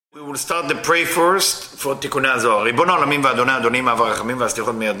we'll start the pray first for תיקוני הזוהר. ריבון העולמים ואדוני אדונים אב הרחמים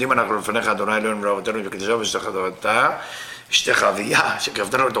והסליחות מיירדים אנחנו לפניך אדוני אלוהינו ולאבותינו וקדשנו ושתך תורתה אשתך אביה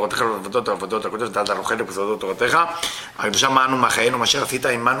שקרבתנו לתורתך ולעבודות העבודות הקודש ונתת לנו חלק בסודות תורתך הקדושה מענו מחיינו מה אשר עשית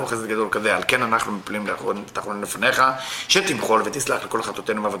עמנו חסד גדול כזה על כן אנחנו מפלים תחתונים לפניך שתמחול ותסלח לכל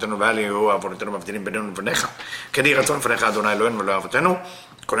חטאותינו ואבותינו ואל יהיו עוונותינו מבדילים בינינו ובניך כן יהי רצון לפניך אדוני אלוהינו ולאבותינו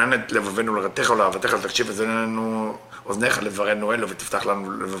כונן את לבבנו לרתך ולאהבתך ותקשיב אזנינו אוזניך לדברנו אלו ותפתח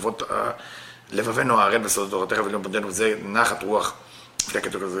לנו לבבנו הערל בסודות תורתך ולמודנו וזה נחת רוח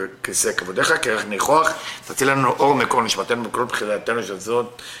כתוב כזה כיסא כבודיך כרך ניחוח תציל לנו אור מקור נשמתנו בכל בחילתנו של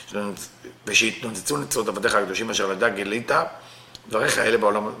זאת ושיתנוצצו נצרות עבדיך הקדושים אשר לדע גילית דבריך האלה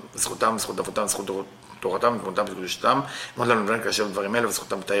בעולם זכותם זכות אבותם זכות תורתם ותמותם וקדושתם מאוד לנו דברים כאשר דברים אלה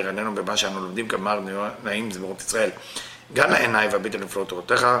וזכותם תאיר עינינו במה שאנו לומדים כמר נעים זמירות ישראל גם לעיניי והביט על נפלאות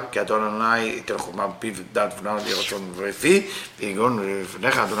תורתך, כי אדון אדוני ייתן חוכמה בפיו ודעת ונאמר לי רצון ופי, ויגון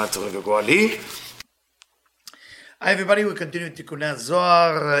לפניך אדוני צורך וגואלי. Hi everybody, we continue תיקוני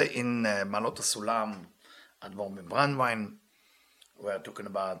הזוהר in מעלות הסולם, אדמו"ר מברנדווין. We are talking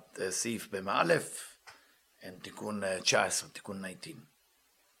about סעיף במא and תיקון 19, תיקון 19.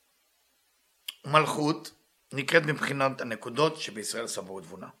 מלכות נקראת מבחינת הנקודות שבישראל סברו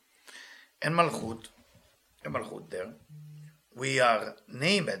תבונה. אין מלכות there. We are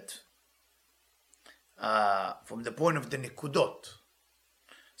named from the point of the nekudot.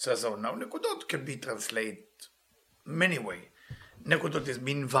 So now nekudot can be translated many ways. Nekudot is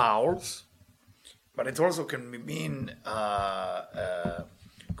mean vowels, but it also can mean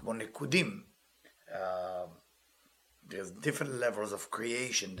nekudim. There's different levels of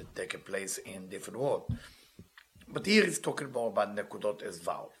creation that take place in different worlds. But here it's talking more about nekudot as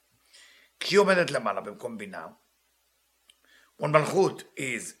vowels. כשהיא עומדת למעלה במקום בינה, when מלכות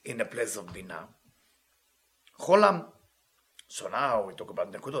is in a place of בינה, חולם. So now we talk about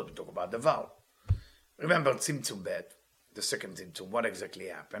נקודות, we talk about the vowel. Remember צמצום ב', the second צמצום, what exactly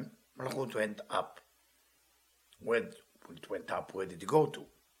happened? מלכות went up. Where it went up, where did it go to?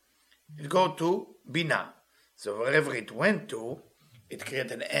 It go to בינה. So wherever it went to, it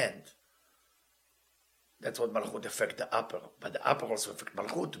created an end. That's what מלכות affect the upper, but the upper also affect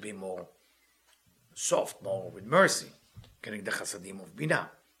מלכות to be more soft, more with mercy, כנגד החסדים of בינה.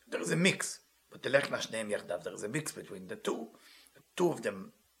 There is a mix, but תלכנה שניהם יחדיו, there is a mix between the two. The two of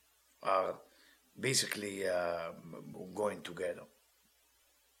them are basically going together.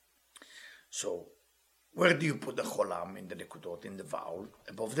 So, where do you put the cholam in the nekudot, in the vowel,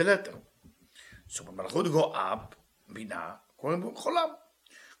 above the letter? So, when מלכות go up, בינה, קוראים בו חולם.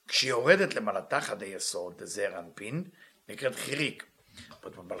 כשהיא יורדת למעלתה חד היסוד, זעיר אנפין, נקראת חיריק.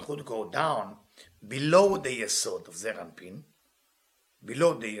 But when מלכות go down, below the יסוד of זעיר אנפין,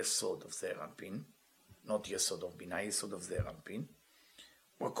 below the יסוד of זעיר אנפין, not יסוד of בינה, יסוד of זעיר אנפין,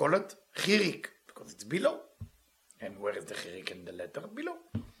 we call it חיריק, because it's below. And where is the חיריק in the letter? Below.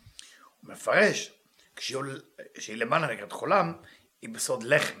 הוא מפרש, כשהיא למעלה נקראת חולם, היא בסוד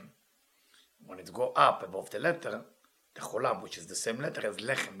לחם. When it go up above the letter, the cholam, which is the same letter as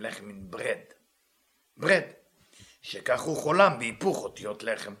lechem, lechem in bread. Bread. שכך הוא חולם בהיפוך אותיות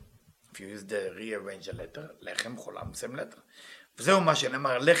לחם. If you use the rearrange the letter, לחם, חולם, same letter. וזהו מה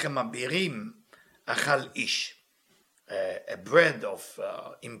שנאמר, לחם אבירים אכל איש. A bread of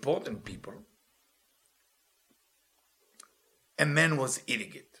important people. A man was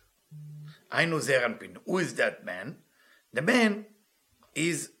eating it. היינו זעיר אנפין. Who is that man? The man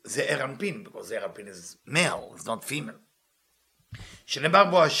is זעיר אנפין, because זעיר אנפין is male, it's not female. שנאמר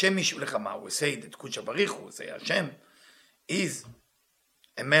בו השם איש מלחמה, we say that קודש הבריך, we say השם is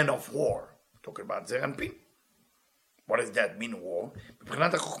a man of war, talking about זעיר אנפין. What does that mean, war?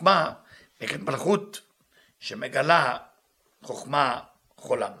 מבחינת החוכמה, נקראת מלכות שמגלה חוכמה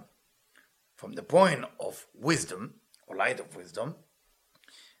חולם. From the point of wisdom, or light of wisdom,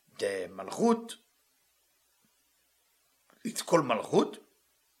 the מלכות, it's called מלכות,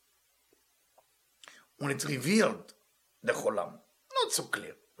 when it's revealed, the cholam. Not so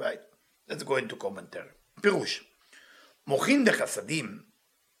clear, right? Let's go into commentary. פירוש. מוחין דחסדים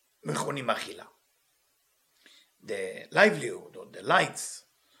מכונים אכילה. The livelihood or the lights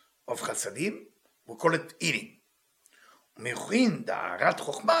of חסדים, we call it eating. מוחין דהרת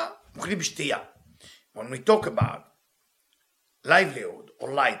חוכמה, מוכנים בשתייה. When we talk about livelihood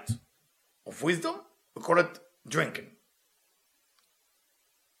or light of wisdom, we call it drinking.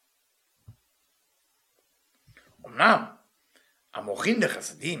 אמנם, המוחין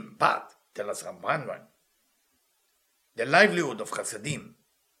דחסדים, but, tell us Ramban, the livelihood of חסדים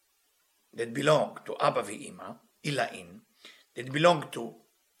that belong to Abba ואמא, Ilain, that belong to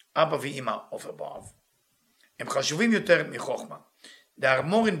Abba ואמא of above, הם חשובים יותר מחוכמה. they are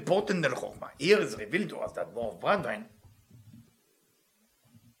more important than Chokhmah. Here is revealed to us that more of Brandwein,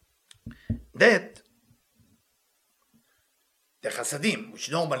 that the Chasadim,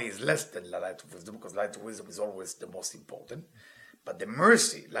 which normally is less than the light of wisdom, because light of wisdom is always the most important, but the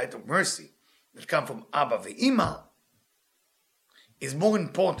mercy, light of mercy, that come from Abba ve'Ima, is more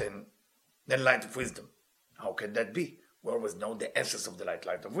important than light of wisdom. How can that be? We always know the essence of the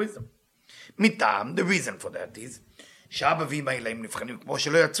light of wisdom. Mitam, the reason for that is, שאבא ואמא עילאים נבחנים כמו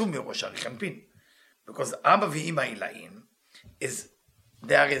שלא יצאו מראש ארי חנפין. Because Abba ve'Ima עילאים is,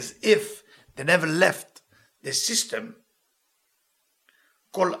 there is if they never left the system,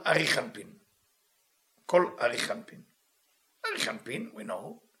 כל ארי חנפין. כל ארי חנפין. ארי חנפין, we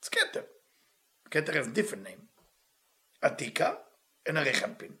know, it's Keter. Keter has a different name. Atika and ארי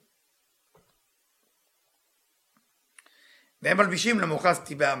חנפין. והם מלבישים למאוחז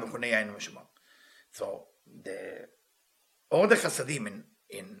טיבה המכונה יין ומשומר. So, all the Chasadim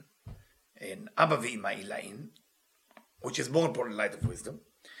in Abba ve'Ima Ilain, which is more important light of wisdom,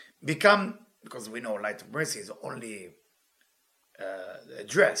 become, because we know light of mercy is only a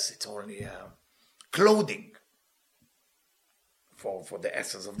dress, it's only clothing for the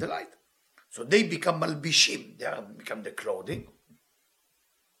essence of the light. So they become malbishim, they become the clothing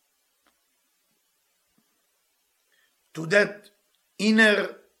to that inner,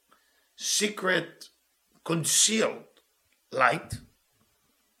 secret, concealed light.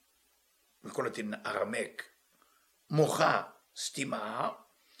 We call it in Aramaic, mocha stima,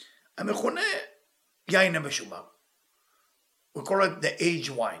 המכונה יין המשומר. We call it the age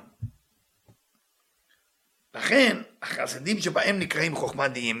wine. לכן, החסדים שבהם נקראים חוכמה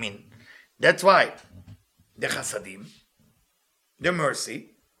דימין. That's why the chasadim, the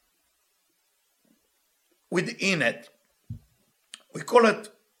mercy, within it, we call it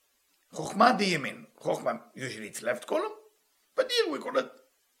חוכמה דימין. חוכמה, usually it's left column, but here we call it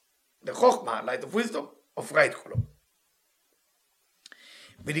the חוכמה, light of wisdom, of right column.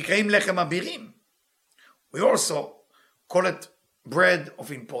 ונקראים לחם אבירים. We also call it bread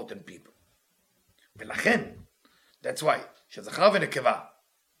of important people. ולכן, that's why, שזכר ונקבה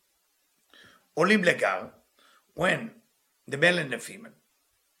עולים לגר, when the male and the female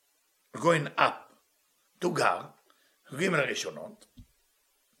are going up to גר, גימל הראשונות,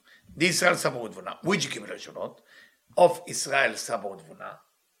 the ישראל סבו ותבונה, which גימל הראשונות, of ישראל סבו ותבונה,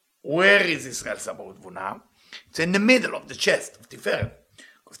 where is ישראל סבו ותבונה? It's in the middle of the chest of Tiferet,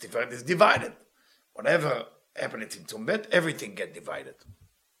 because Tiferet is divided. Whatever happens in Tumbet, everything gets divided.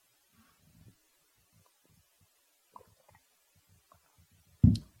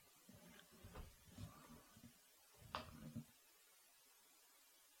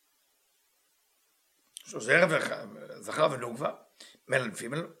 So Zachar and male and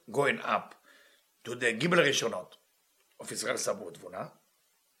female, going up to the Gimel Rishonot of Israel Sabu Tvuna,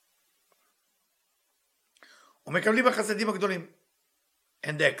 ומקבלים החסדים הגדולים,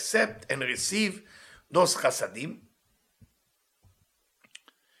 and they accept and receive those chasadim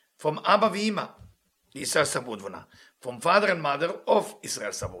from Abba ve'Ima, the Israel Sabu Tvuna, from father and mother of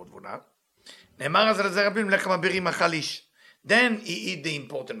Israel Sabu Tvuna. נאמר אז על הזרע פילים לחם אבירים אכל איש. Then he eat the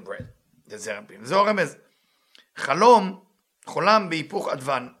important bread. זה זרע פילים. זה הרמז. חולם בהיפוך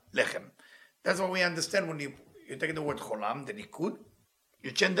אדוון לחם. That's what we understand when you take the word חולם, the nikud,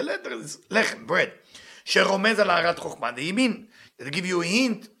 you change the letter, it's לחם, bread. שרומז על הארת חוכמה דימין. That give you a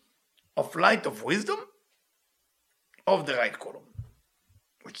hint of light of wisdom of the right column.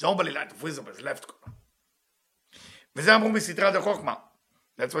 Which normally light of wisdom is left column. וזה אמרו מסתרת החוכמה.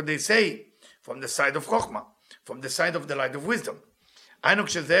 That's what they say from the side of חוכמה. From the side of the light of wisdom. היינו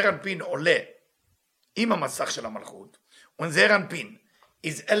כשזעיר אנפין עולה עם המסך של המלכות, when זעיר אנפין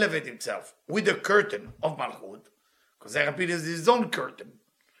is elevate himself with the curtain of מלכות, because זעיר אנפין is his own curtain,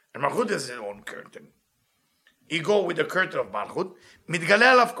 and מלכות is his own curtain, he go with the curtain of מלכות,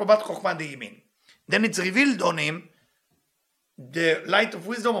 מתגלה עליו קומת חוכמה דימין. Then it's revealed on him the light of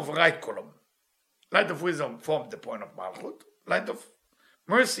wisdom of right column. Light of wisdom from the point of מלכות, light of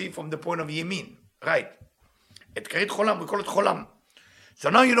mercy from the point of ימין, right. את קרית חולם, we call it חולם. So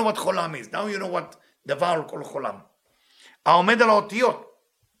now you know what חולם is. Now you know what the vowel called חולם. העומד על האותיות,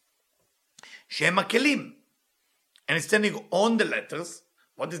 שהם הכלים. And it's standing on the letters.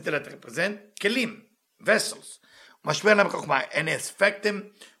 What does the letter represent? כלים, vessels. משפיע עליהם חוכמה. And affect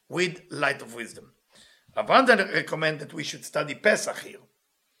them with light of wisdom. Avraham recommend that we should study Pesach here.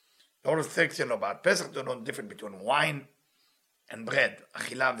 The whole section about Pesach to know the difference between wine and bread.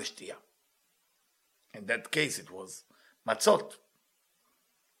 אכילה ושתייה. In that case it was matzot.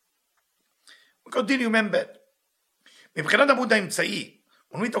 We continue membed. מבחינת עמוד האמצעי,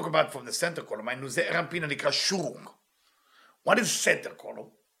 when we talk about from the center column, היינו זעיר אנפין הנקרא שורוק. What is center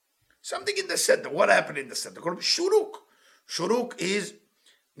column? Something in the center. What happened in the center column? Shuruk. Shuruk is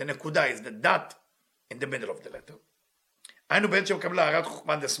the nekuda, is the dot in the middle of the letter. היינו בעצם מקבלה הרת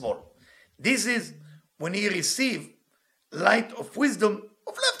חוכמה the small. This is when he received light of wisdom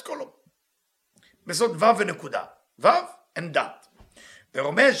of left column. בסוד ו' ונקודה. ו' and dot.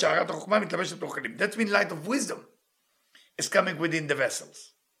 ורומז שהרת החוכמה מתלבשת בתוך כלים. That means light of wisdom is coming within the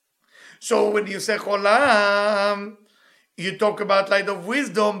vessels. So when you say cholam, you talk about light of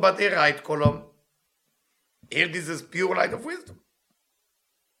wisdom, but a right column. Here this is pure light of wisdom.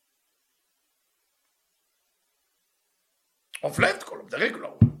 Of left column, the regular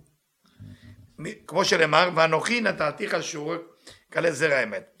one. כמו שנאמר, ואנוכי נתתיך שורק כלה זרע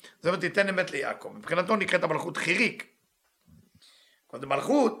האמת. זאת אומרת, תיתן אמת ליעקב. מבחינתו נקראת המלכות חיריק. Because the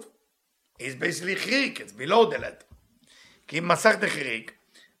malchut is basically חיריק, it's below the letter. כי אם מסכת חיריק,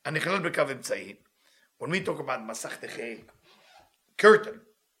 הנכלל בקו אמצעי, when we talk about מסכת חיריק, curtain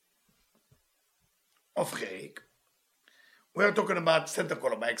of חיריק, we are talking about center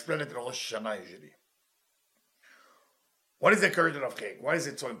column. I explain it in Rosh Hashanah usually. What is the curtain of חיריק? Why is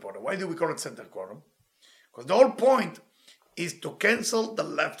it so important? Why do we call it center column? Because the whole point is to cancel the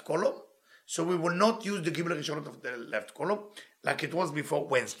left column, so we will not use the Gimel Rishonot of the left column like it was before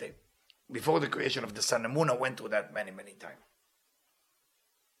Wednesday, before the creation of the sun and moon. I went through that many times.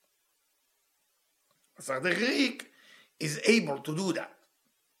 So the חיריק is able to do that,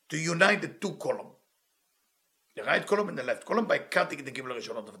 to unite the two columns, the right column and the left column, by cutting the Gimel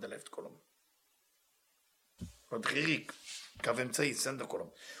Rishonot of the left column. But חיריק, קו אמצעי, center column.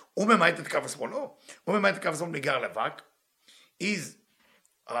 הוא ממעט את קו השמאל, לא. הוא ממעט את קו השמאל מגר לבק, is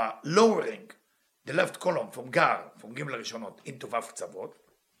lowering the left column from גר, from גימל הראשונות, into ו' קצוות,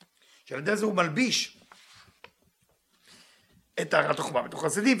 שעל ידי זה הוא מלביש את הרת החוכמה בתוך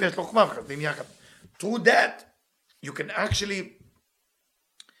חסידים, ויש לו חוכמה וחסידים יחד. Through that, you can actually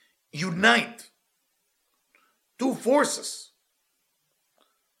unite two forces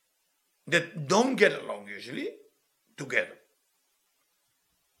that don't get along usually together.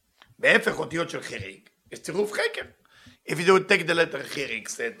 בהפך אותיות של חיריק, יש צירוף חקר. If you don't take the letter חיריק,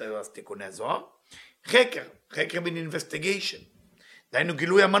 זה אז תיקוני הזוהר. חקר, חקר בין investigation. דהיינו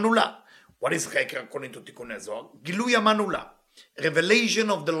גילוי המנעולה. What is חקר according to תיקוני הזוהר? גילוי המנעולה. Revelation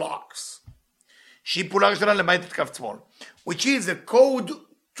of the locks. שהיא פעולה ראשונה למעט את כף שמאל. Which is a code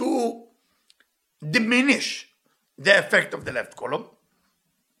to diminish the effect of the left column.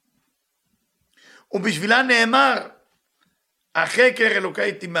 ובשבילה נאמר, החקר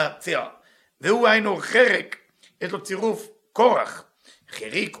אלוקי תימצא, והוא היינו חרק, יש לו צירוף קורח.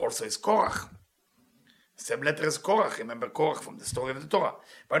 חיריק also is קורח. Same letter is קורח, remember קורח from the story of the Torah.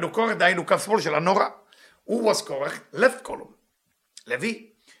 והיינו קורח, דהיינו כף שמאל של הנורא. הוא was קורח, left column.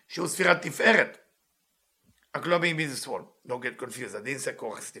 לוי, שהוא ספירת תפארת. רק לא מבין זה שמאל. Don't get confused, I didn't say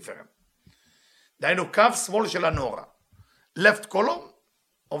קורח זה תפארת. דהיינו כף שמאל של הנורא. Left column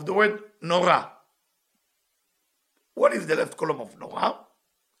of the word נורא. What is the left column of נורא?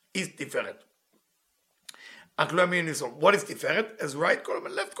 Is תפארת. רק לא מבין זה שמאל. What is תפארת? As right column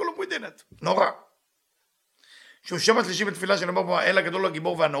and left column within it. נורא. שהוא שם השלישי בתפילה שנאמר בו האל הגדול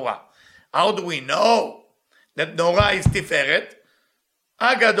הגיבור והנורא. How do we know that נורא is תפארת?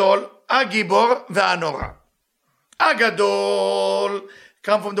 הגדול, הגיבור והנורא. הגדול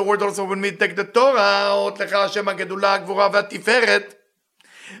come from the word also when we take the Torah, אות לך השם הגדולה, הגבורה והתפארת.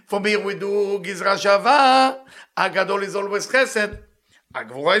 From here we do גזרה שווה, הגדול is always חסד,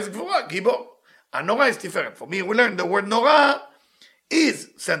 הגבורה is גבורה, גיבור. הנורא is תפארת. From here we learn the word נורא is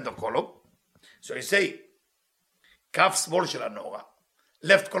center column. So you say, כף שמאל של הנורא,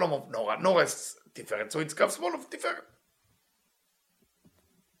 left column of נורא, נורא is תפארת, so it's כף שמאל of תפארת.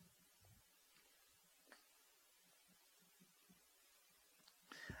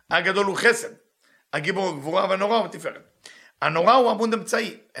 הגדול הוא חסד, הגיבור הוא גבורה והנורא הוא תפארת. הנורא הוא עמוד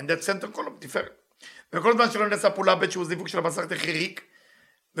אמצעי, and that center column, תפארת. וכל זמן שלא נעשה פעולה ב' שהוא זיווג של הבשר חיריק,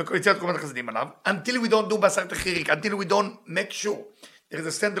 ויציאת קומת החסדים עליו, until we don't do בשר חיריק, until we don't make sure there is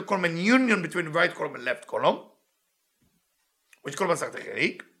a center column and union between right column and left column, which כל בשר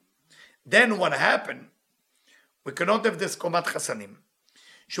חיריק, then what happened, we cannot have this קומת חסנים.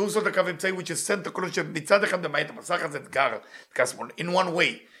 שהוא סוד הקו אמצעי, which is center column, שמצד אחד במעט המסך הזה גר, in one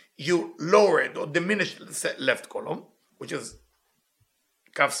way, you lower it or diminish the left column, which is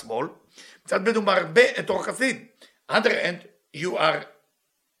כף שמאל, מצד ב' הוא מרבה את אור החסיד. other end, you are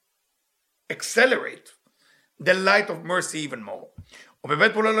accelerate the light of mercy even more.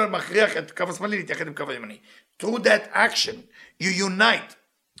 ובאמת פעולה לא מכריח את קו השמאלי להתייחד עם קו הימני. through that action, you unite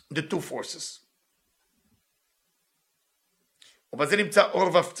the two forces. ובזה נמצא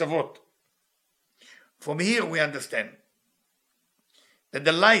אור וקצוות. From here we understand that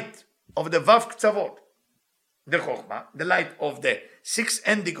the light of the Vav Ktsavot, the Chokhmah, the light of the sixth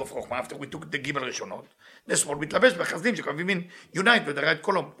ending of Chokhmah, after we took the Gimel Rishonot, the small מתלבש בחסדים שקרבים unite with the right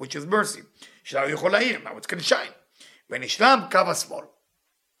column, which is mercy. שלא יכול להאיר, now it's can shine. ונשלם קו השמאל,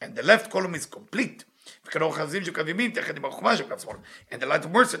 and the left column is complete. וכאילו חסדים שקרבים תחת עם החוכמה של קו שמאל, and the light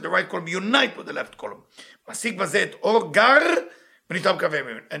of mercy, the right column unite with the left column. משיג בזה את אור גר ונשלם קו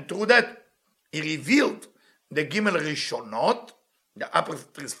ימין. And through that, he revealed the Gimel Rishonot, the upper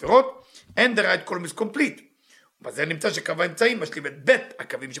three ספירות, and the right column is complete. בזה נמצא שקו האמצעים משלים את בית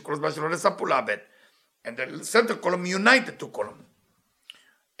הקווים שכל הזמן שלו נעשה פעולה בית. And the center column unite the two columns.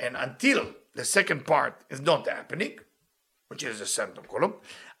 And until the second part is not happening, which is the center column,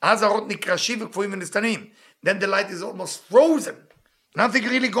 אז האורות נקרשים וקפואים ונסתנים. Then the light is almost frozen. Nothing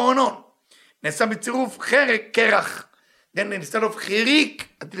really going on. נעשה בצירוף קרח. Then instead of חיריק,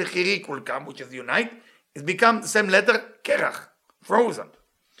 until חיריק will come, which is unite, it becomes the same letter, קרח, frozen.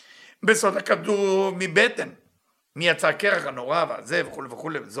 בסוד הכתוב מבטן, מי יצא הקרח הנורא והזה וכו' וכו'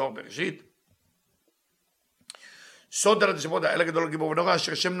 בזוהר בראשית. סוד על השמות האלה גדול גיבור ונורא,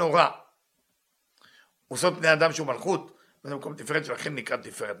 אשר שם נורא. הוא סוד בני אדם שהוא מלכות, וזה מקום תפארת שלכם נקרא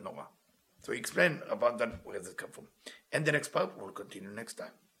תפארת נורא. So he explained about that, where does it come from. And the next part will continue next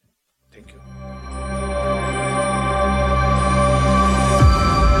time. Thank you.